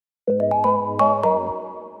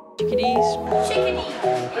Chickadees.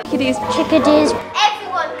 Chickadees. Chickadees.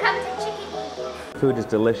 Everyone come to Chickadees. Food is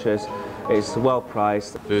delicious, it's well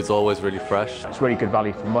priced. Food's always really fresh. It's really good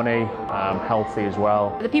value for money, healthy as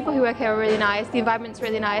well. The people who work here are really nice, the environment's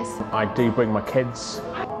really nice. I do bring my kids.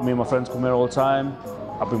 Me and my friends come here all the time.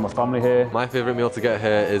 I bring my family here. My favourite meal to get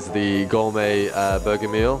here is the gourmet burger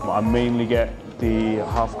meal. I mainly get the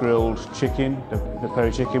half-grilled chicken, the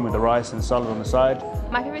peri chicken with the rice and salad on the side.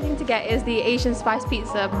 My favourite thing to get is the Asian spice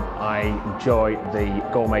pizza. I enjoy the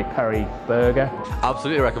gourmet peri burger.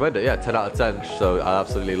 Absolutely recommend it, yeah, 10 out of 10. So I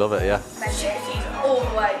absolutely love it, yeah.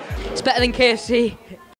 It's better than KFC.